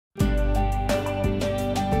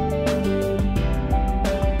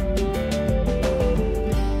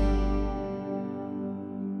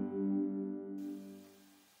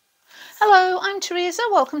Teresa,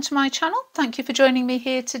 welcome to my channel. Thank you for joining me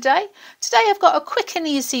here today. Today I've got a quick and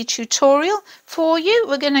easy tutorial for you.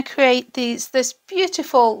 We're going to create this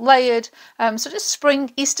beautiful layered sort of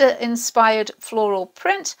spring Easter inspired floral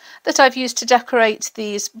print that I've used to decorate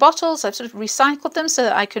these bottles. I've sort of recycled them so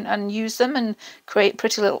that I can unuse them and create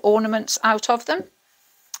pretty little ornaments out of them.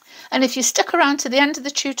 And if you stick around to the end of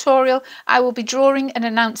the tutorial, I will be drawing and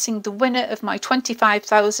announcing the winner of my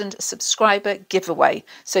 25,000 subscriber giveaway.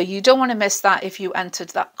 So you don't want to miss that if you entered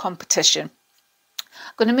that competition.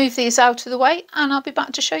 I'm going to move these out of the way and I'll be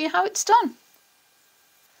back to show you how it's done.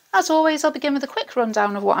 As always, I'll begin with a quick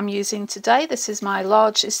rundown of what I'm using today. This is my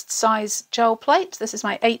largest size gel plate. This is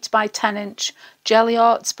my 8 by 10 inch Jelly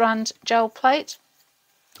Arts brand gel plate.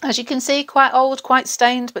 As you can see, quite old, quite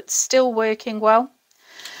stained, but still working well.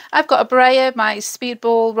 I've got a brayer, my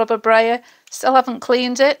Speedball rubber brayer. Still haven't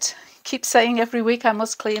cleaned it. Keep saying every week I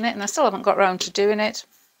must clean it and I still haven't got around to doing it.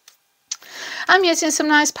 I'm using some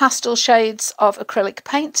nice pastel shades of acrylic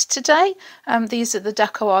paint today. These are the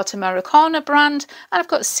Deco Art Americana brand, and I've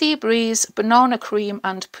got Sea Breeze, Banana Cream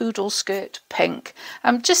and Poodle Skirt Pink.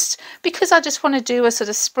 Just because I just want to do a sort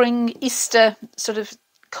of spring Easter sort of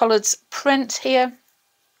coloured print here.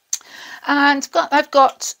 And I've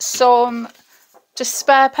got some just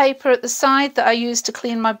spare paper at the side that I use to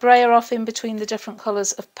clean my brayer off in between the different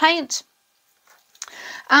colours of paint.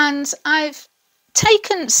 And I've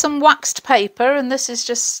taken some waxed paper, and this is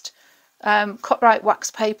just cut-right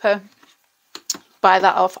wax paper. Buy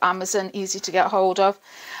that off Amazon, easy to get hold of.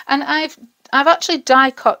 And I've actually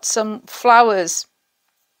die cut some flowers.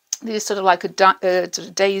 These sort of like a sort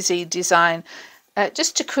of daisy design,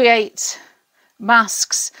 just to create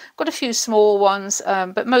masks. I've got a few small ones,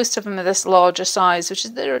 but most of them are this larger size, which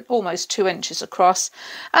is they're almost 2 inches across.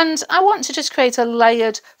 And I want to just create a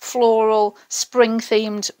layered floral spring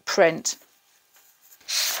themed print.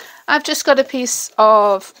 I've just got a piece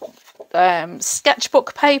of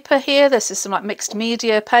sketchbook paper here. This is some like mixed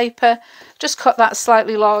media paper. Just cut that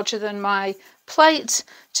slightly larger than my plate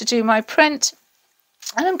to do my print.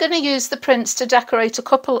 And I'm going to use the prints to decorate a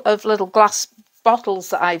couple of little glass bottles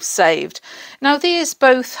that I've saved. Now these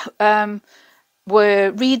both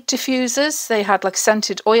were reed diffusers. They had like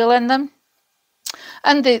scented oil in them,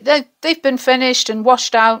 and they've been finished and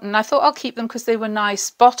washed out, and I thought I'll keep them because they were nice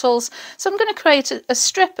bottles. So I'm going to create a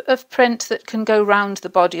strip of print that can go round the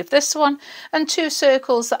body of this one, and 2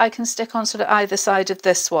 circles that I can stick on sort of either side of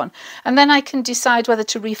this one, and then I can decide whether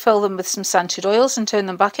to refill them with some scented oils and turn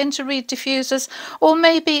them back into reed diffusers, or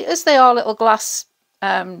maybe as they are little glass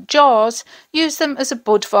jars, use them as a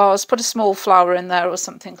bud vase, put a small flower in there or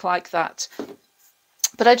something like that.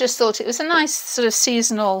 But I just thought it was a nice sort of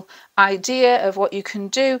seasonal idea of what you can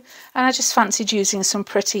do, and I just fancied using some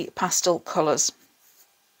pretty pastel colours.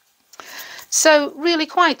 So really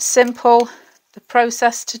quite simple, the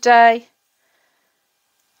process today.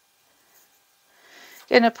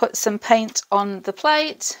 Going to put some paint on the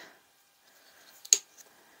plate.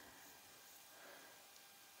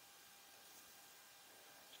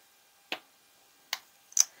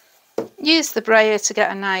 Use the brayer to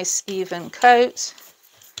get a nice even coat.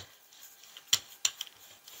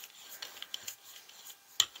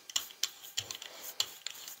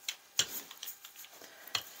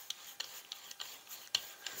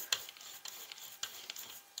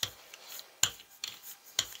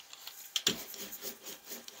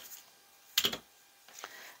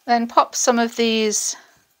 Then pop some of these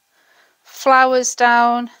flowers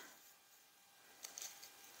down.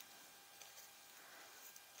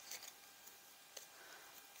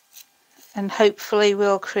 And hopefully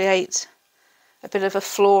we'll create a bit of a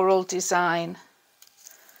floral design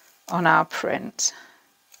on our print.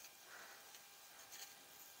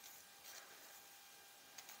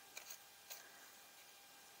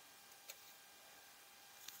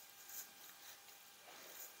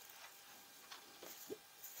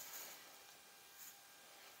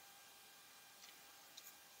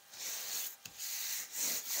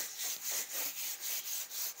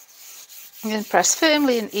 I'm going to press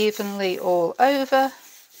firmly and evenly all over.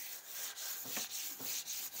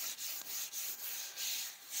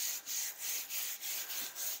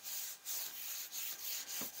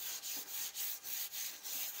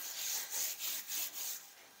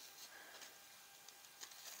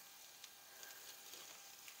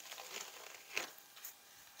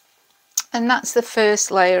 And that's the first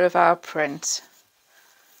layer of our print.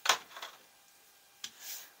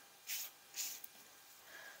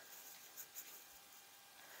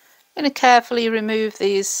 I'm going to carefully remove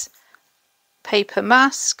these paper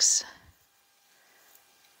masks.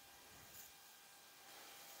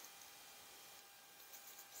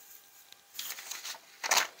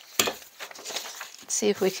 Let's see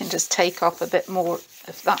if we can just take off a bit more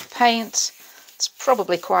of that paint. It's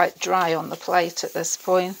probably quite dry on the plate at this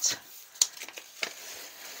point.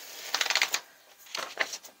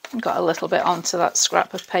 Got a little bit onto that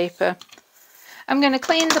scrap of paper. I'm going to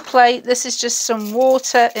clean the plate. This is just some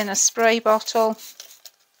water in a spray bottle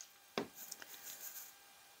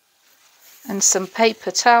and some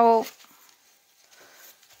paper towel.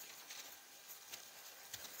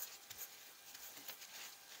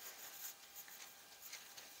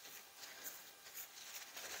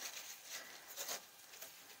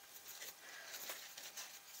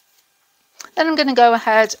 Then I'm going to go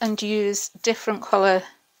ahead and use different colour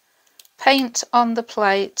paint on the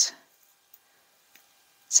plate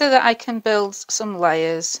so that I can build some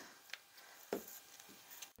layers.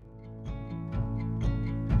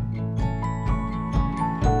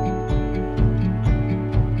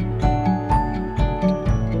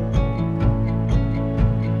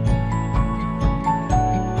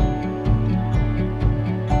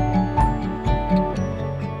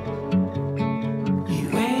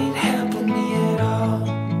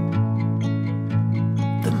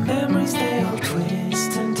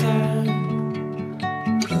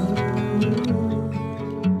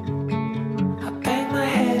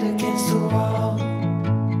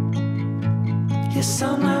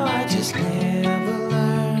 Somehow I just never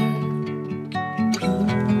learned.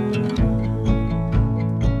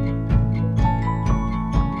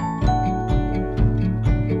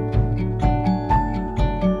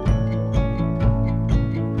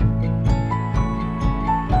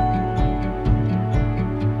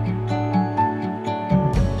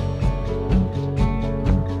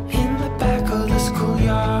 In the back of the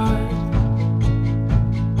schoolyard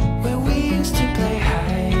where we used to play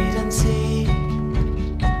hide and seek,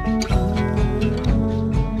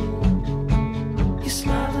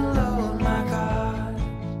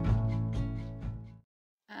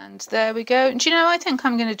 and there we go. Do you know, I think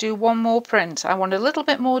I'm going to do one more print. I want a little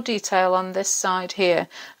bit more detail on this side here.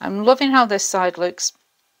 I'm loving how this side looks.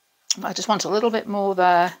 I just want a little bit more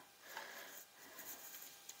there.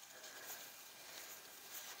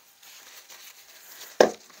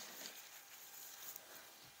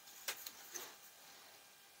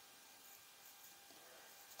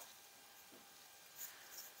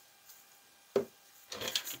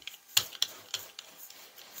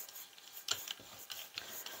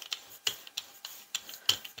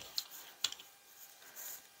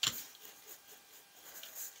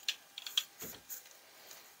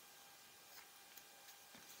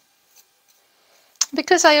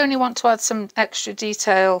 Because I only want to add some extra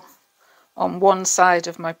detail on one side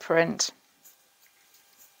of my print,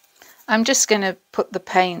 I'm just going to put the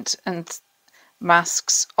paint and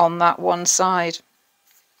masks on that one side.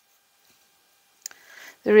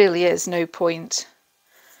 There really is no point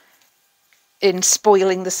in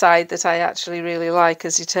spoiling the side that I actually really like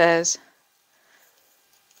as it is.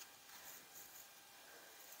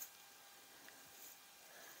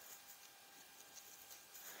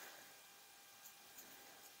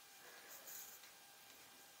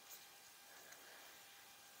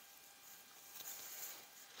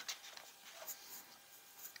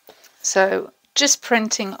 So just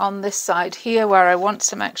printing on this side here where I want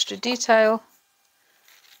some extra detail.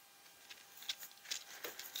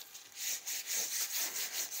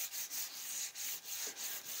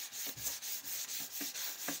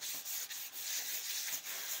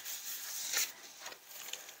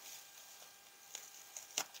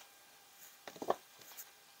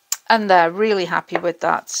 And they're really happy with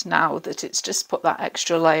that now that it's just put that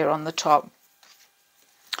extra layer on the top.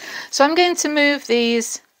 So I'm going to move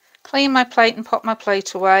these, clean my plate and put my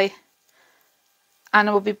plate away, and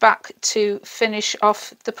I will be back to finish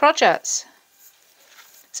off the projects.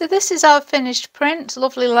 So this is our finished print,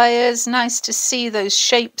 lovely layers, nice to see those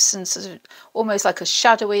shapes and sort of almost like a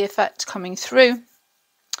shadowy effect coming through.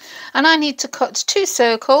 And I need to cut 2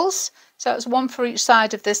 circles, so it's one for each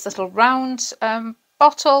side of this little round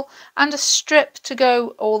bottle, and a strip to go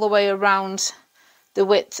all the way around the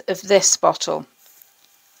width of this bottle.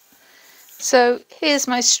 So here's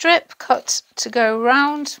my strip cut to go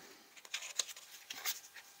around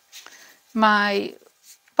my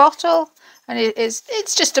bottle, and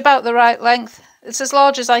it's just about the right length. It's as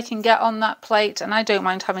large as I can get on that plate, and I don't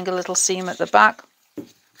mind having a little seam at the back.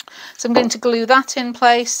 So I'm going to glue that in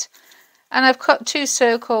place, and I've cut 2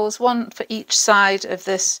 circles, one for each side of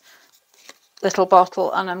this little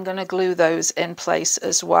bottle, and I'm going to glue those in place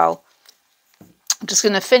as well. I'm just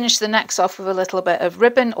going to finish the necks off with a little bit of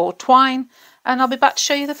ribbon or twine, and I'll be back to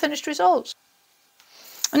show you the finished results.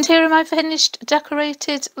 And here are my finished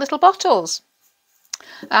decorated little bottles.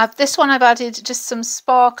 This one I've added just some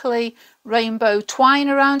sparkly rainbow twine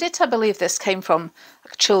around it. I believe this came from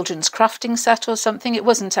a children's crafting set or something. It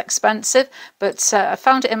wasn't expensive, but I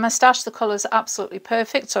found it in my stash. The colours are absolutely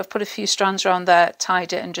perfect, so I've put a few strands around there,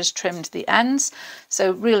 tied it and just trimmed the ends.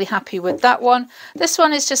 So really happy with that one. This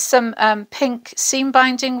one is just some pink seam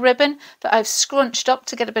binding ribbon that I've scrunched up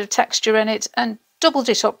to get a bit of texture in it, and doubled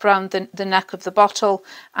it up around the neck of the bottle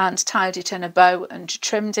and tied it in a bow and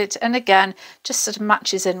trimmed it, and again just sort of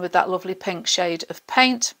matches in with that lovely pink shade of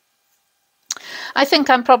paint. I think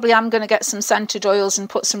I'm going to get some scented oils and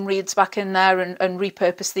put some reeds back in there and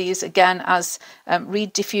repurpose these again as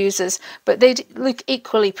reed diffusers, but they look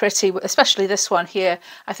equally pretty, especially this one here,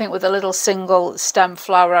 I think, with a little single stem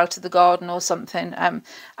flower out of the garden or something.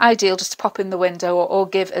 Ideal just to pop in the window or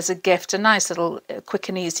give as a gift, a nice little quick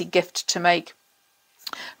and easy gift to make.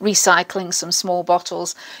 Recycling some small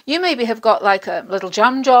bottles. You maybe have got like little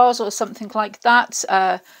jam jars or something like that.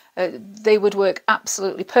 They would work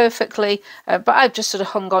absolutely perfectly, but I've just sort of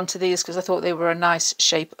hung on to these because I thought they were a nice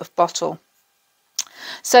shape of bottle.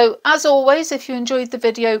 So as always, if you enjoyed the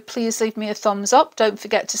video, please leave me a thumbs up. Don't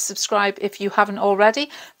forget to subscribe if you haven't already,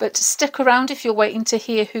 but stick around if you're waiting to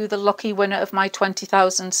hear who the lucky winner of my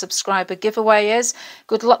 20,000 subscriber giveaway is.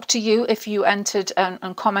 Good luck to you if you entered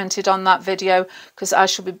and commented on that video, because I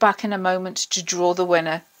shall be back in a moment to draw the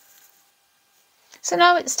winner. So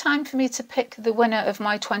now it's time for me to pick the winner of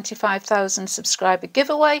my 25,000 subscriber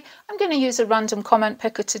giveaway. I'm going to use a random comment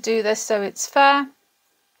picker to do this so it's fair.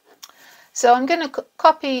 So I'm going to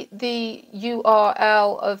copy the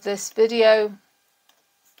URL of this video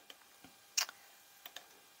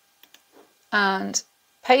and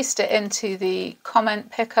paste it into the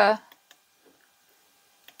comment picker.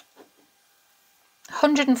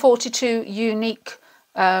 142 unique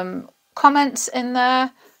comments in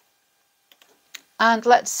there. And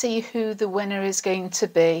let's see who the winner is going to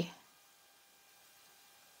be.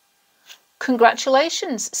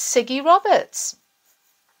 Congratulations, Siggy Roberts.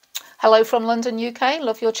 Hello from London, UK.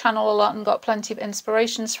 Love your channel a lot and got plenty of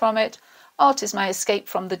inspirations from it. Art is my escape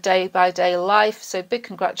from the day-by-day life. So big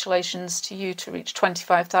congratulations to you to reach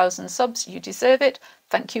 25,000 subs. You deserve it.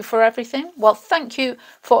 Thank you for everything. Well, thank you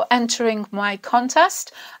for entering my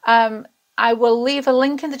contest. I will leave a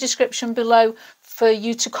link in the description below for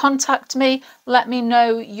you to contact me. Let me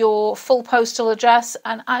know your full postal address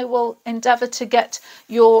and I will endeavour to get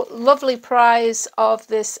your lovely prize of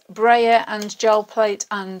this brayer and gel plate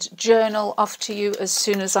and journal off to you as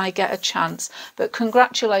soon as I get a chance. But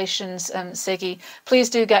congratulations, Siggy. Please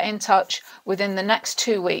do get in touch within the next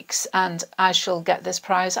 2 weeks and I shall get this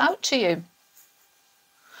prize out to you.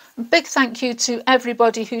 Big thank you to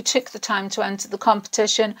everybody who took the time to enter the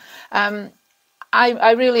competition.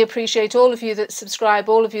 I really appreciate all of you that subscribe,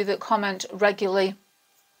 all of you that comment regularly,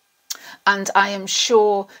 and I am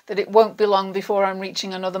sure that it won't be long before I'm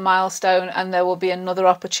reaching another milestone and there will be another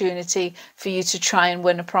opportunity for you to try and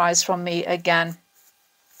win a prize from me again.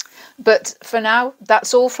 But for now,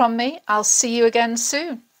 that's all from me. I'll see you again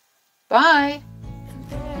soon. Bye.